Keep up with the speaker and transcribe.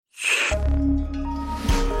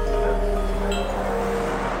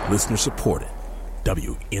Listener supported.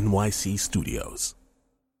 WNYC Studios.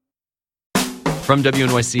 From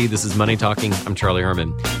WNYC, this is Money Talking. I'm Charlie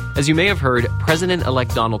Herman. As you may have heard,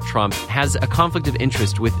 President-elect Donald Trump has a conflict of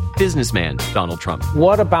interest with businessman Donald Trump.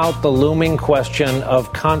 What about the looming question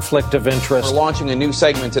of conflict of interest? We're launching a new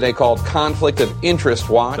segment today called Conflict of Interest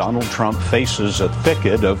Watch. Donald Trump faces a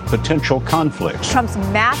thicket of potential conflicts. Trump's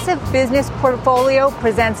massive business portfolio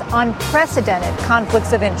presents unprecedented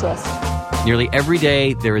conflicts of interest. Nearly every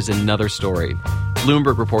day, there is another story.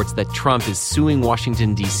 Bloomberg reports that Trump is suing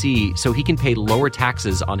Washington, D.C. so he can pay lower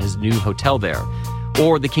taxes on his new hotel there.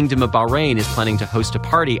 Or the Kingdom of Bahrain is planning to host a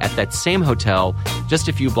party at that same hotel just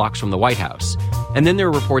a few blocks from the White House. And then there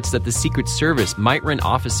are reports that the Secret Service might rent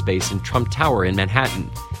office space in Trump Tower in Manhattan.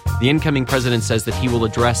 The incoming president says that he will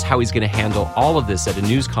address how he's going to handle all of this at a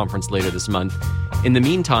news conference later this month. In the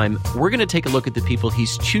meantime, we're going to take a look at the people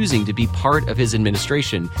he's choosing to be part of his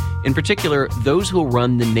administration, in particular, those who will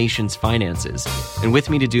run the nation's finances. And with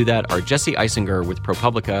me to do that are Jesse Eisinger with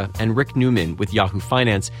ProPublica and Rick Newman with Yahoo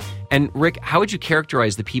Finance. And Rick, how would you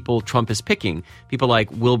characterize the people Trump is picking? People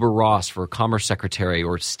like Wilbur Ross for Commerce Secretary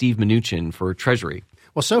or Steve Mnuchin for Treasury.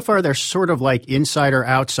 Well, so far, they're sort of like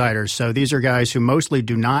insider-outsiders. So these are guys who mostly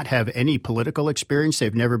do not have any political experience.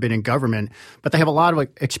 They've never been in government, but they have a lot of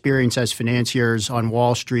experience as financiers on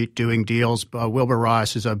Wall Street doing deals. Wilbur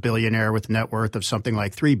Ross is a billionaire with a net worth of something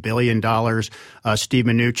like $3 billion. Steve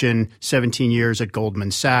Mnuchin, 17 years at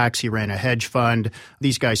Goldman Sachs. He ran a hedge fund.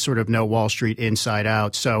 These guys sort of know Wall Street inside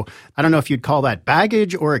out. So I don't know if you'd call that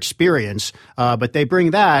baggage or experience, but they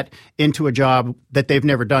bring that into a job that they've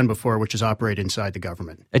never done before, which is operate inside the government.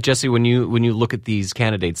 Jesse, when you look at these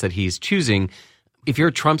candidates that he's choosing, if you're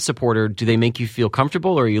a Trump supporter, do they make you feel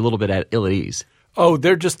comfortable or are you a little bit ill at ease? Oh,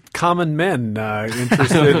 they're just common men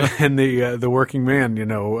interested in the working man. You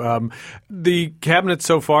know, the cabinet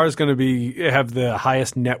so far is going to have the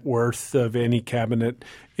highest net worth of any cabinet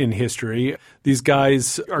in history. These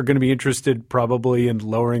guys are going to be interested probably in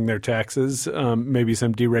lowering their taxes, maybe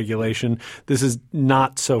some deregulation. This is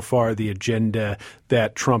not so far the agenda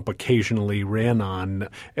that Trump occasionally ran on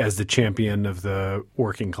as the champion of the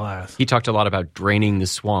working class. He talked a lot about draining the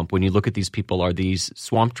swamp. When you look at these people, are these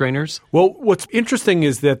swamp drainers? Well, what's interesting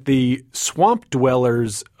is that the swamp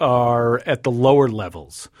dwellers are at the lower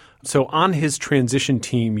levels. So on his transition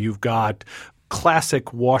team, you've got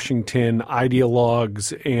classic Washington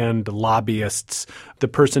ideologues and lobbyists. The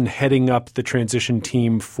person heading up the transition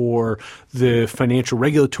team for the financial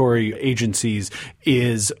regulatory agencies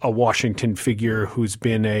is a Washington figure who's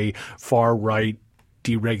been a far-right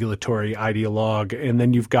deregulatory ideologue. And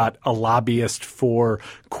then you've got a lobbyist for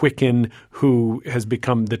Quicken who has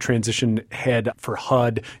become the transition head for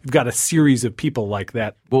HUD. You've got a series of people like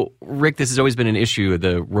that. Well, Rick, this has always been an issue,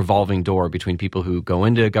 the revolving door between people who go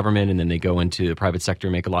into government and then they go into the private sector,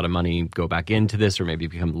 make a lot of money, go back into this, or maybe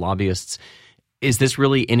become lobbyists. Is this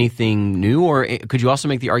really anything new, or could you also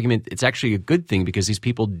make the argument it's actually a good thing because these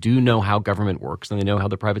people do know how government works and they know how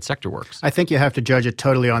the private sector works? I think you have to judge it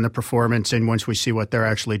totally on the performance and once we see what they're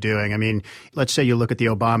actually doing. I mean, let's say you look at the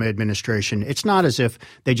Obama administration. It's not as if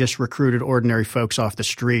they just recruited ordinary folks off the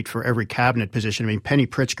street for every cabinet position. I mean, Penny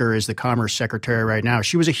Pritzker is the Commerce Secretary right now.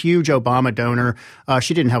 She was a huge Obama donor.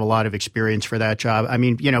 She didn't have a lot of experience for that job. I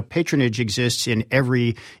mean, you know, patronage exists in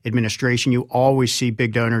every administration. You always see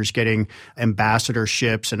big donors getting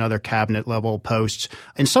ambassadorships and other cabinet level posts,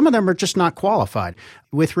 and some of them are just not qualified.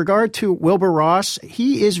 With regard to Wilbur Ross,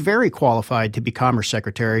 he is very qualified to be Commerce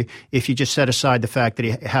Secretary if you just set aside the fact that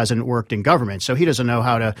he hasn't worked in government. So he doesn't know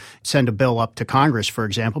how to send a bill up to Congress, for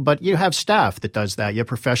example, but you have staff that does that. You have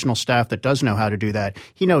professional staff that does know how to do that.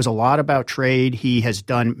 He knows a lot about trade. He has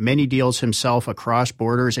done many deals himself across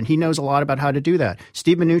borders, and he knows a lot about how to do that.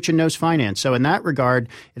 Steve Mnuchin knows finance. So in that regard,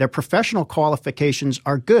 their professional qualifications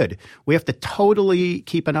are good. We have to totally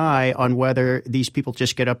keep an eye on whether these people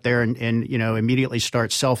just get up there and immediately start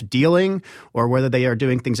self-dealing or whether they are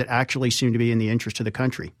doing things that actually seem to be in the interest of the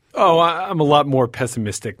country. Oh, I'm a lot more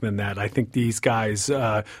pessimistic than that. I think these guys,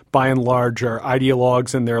 by and large, are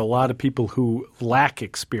ideologues, and there are a lot of people who lack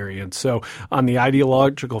experience. So on the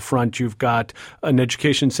ideological front, you've got an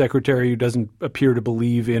education secretary who doesn't appear to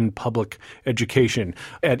believe in public education.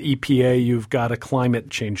 At EPA, you've got a climate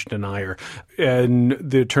change denier. And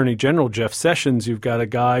the Attorney General, Jeff Sessions, you've got a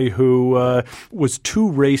guy who was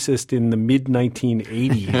too racist in the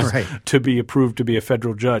mid-1980s right. to be approved to be a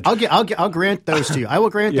federal judge. I'll grant those to you. I will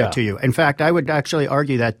grant that to you. In fact, I would actually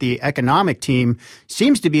argue that the economic team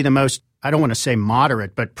seems to be the most, I don't want to say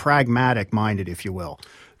moderate, but pragmatic-minded, if you will.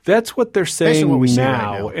 That's what they're saying what we see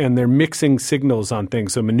now, right now, and they're mixing signals on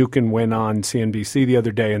things. So Mnuchin went on CNBC the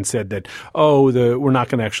other day and said that, we're not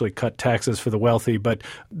going to actually cut taxes for the wealthy, but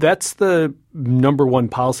that's the number one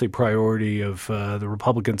policy priority of the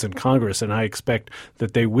Republicans in Congress, and I expect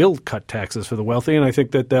that they will cut taxes for the wealthy, and I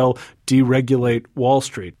think that they'll deregulate Wall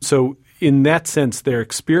Street. So in that sense, their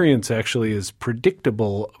experience actually is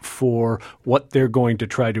predictable for what they're going to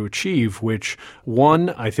try to achieve, which,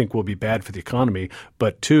 one, I think will be bad for the economy,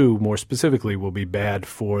 but two, more specifically, will be bad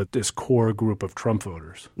for this core group of Trump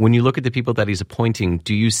voters. When you look at the people that he's appointing,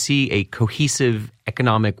 do you see a cohesive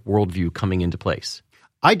economic worldview coming into place?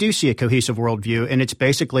 I do see a cohesive worldview, and it's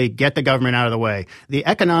basically get the government out of the way. The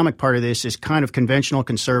economic part of this is kind of conventional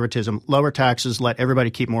conservatism. Lower taxes, let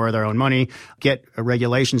everybody keep more of their own money, get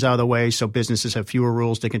regulations out of the way so businesses have fewer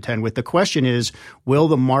rules to contend with. The question is, will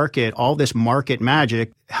the market, all this market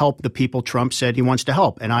magic, help the people Trump said he wants to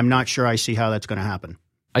help? And I'm not sure I see how that's going to happen.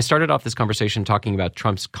 I started off this conversation talking about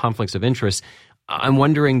Trump's conflicts of interest. I'm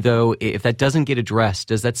wondering, though, if that doesn't get addressed,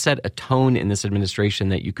 does that set a tone in this administration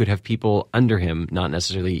that you could have people under him, not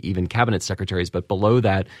necessarily even cabinet secretaries, but below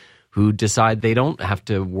that, who decide they don't have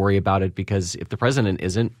to worry about it because if the president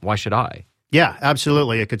isn't, why should I? Yeah,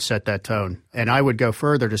 absolutely. It could set that tone. And I would go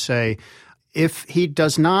further to say, if he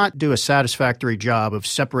does not do a satisfactory job of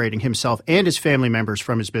separating himself and his family members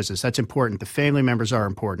from his business, that's important. The family members are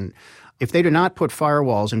important. If they do not put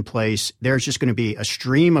firewalls in place, there's just going to be a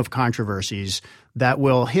stream of controversies that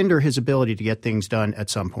will hinder his ability to get things done at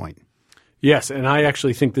some point. Yes, and I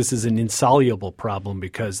actually think this is an insoluble problem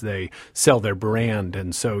because they sell their brand,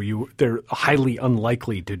 and so they're highly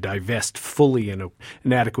unlikely to divest fully in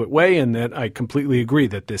an adequate way, and that I completely agree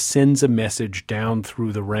that this sends a message down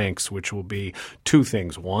through the ranks, which will be two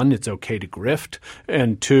things. One, it's okay to grift,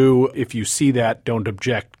 and two, if you see that, don't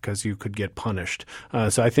object because you could get punished.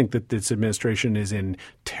 So I think that this administration is in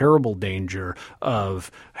terrible danger of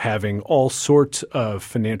having all sorts of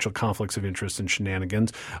financial conflicts of interest and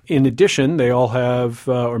shenanigans. In addition, they all have,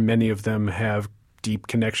 or many of them have, deep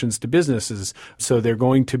connections to businesses. So they're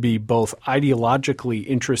going to be both ideologically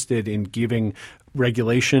interested in giving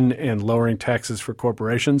regulation and lowering taxes for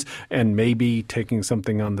corporations and maybe taking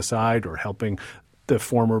something on the side or helping the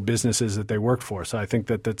former businesses that they worked for. So I think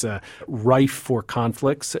that that's rife for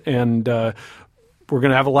conflicts, and we're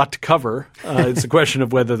going to have a lot to cover. It's a question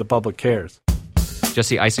of whether the public cares.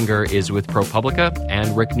 Jesse Eisinger is with ProPublica,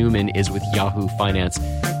 and Rick Newman is with Yahoo Finance.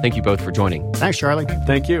 Thank you both for joining. Thanks, Charlie.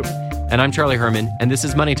 Thank you. And I'm Charlie Herman, and this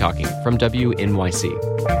is Money Talking from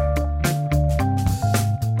WNYC.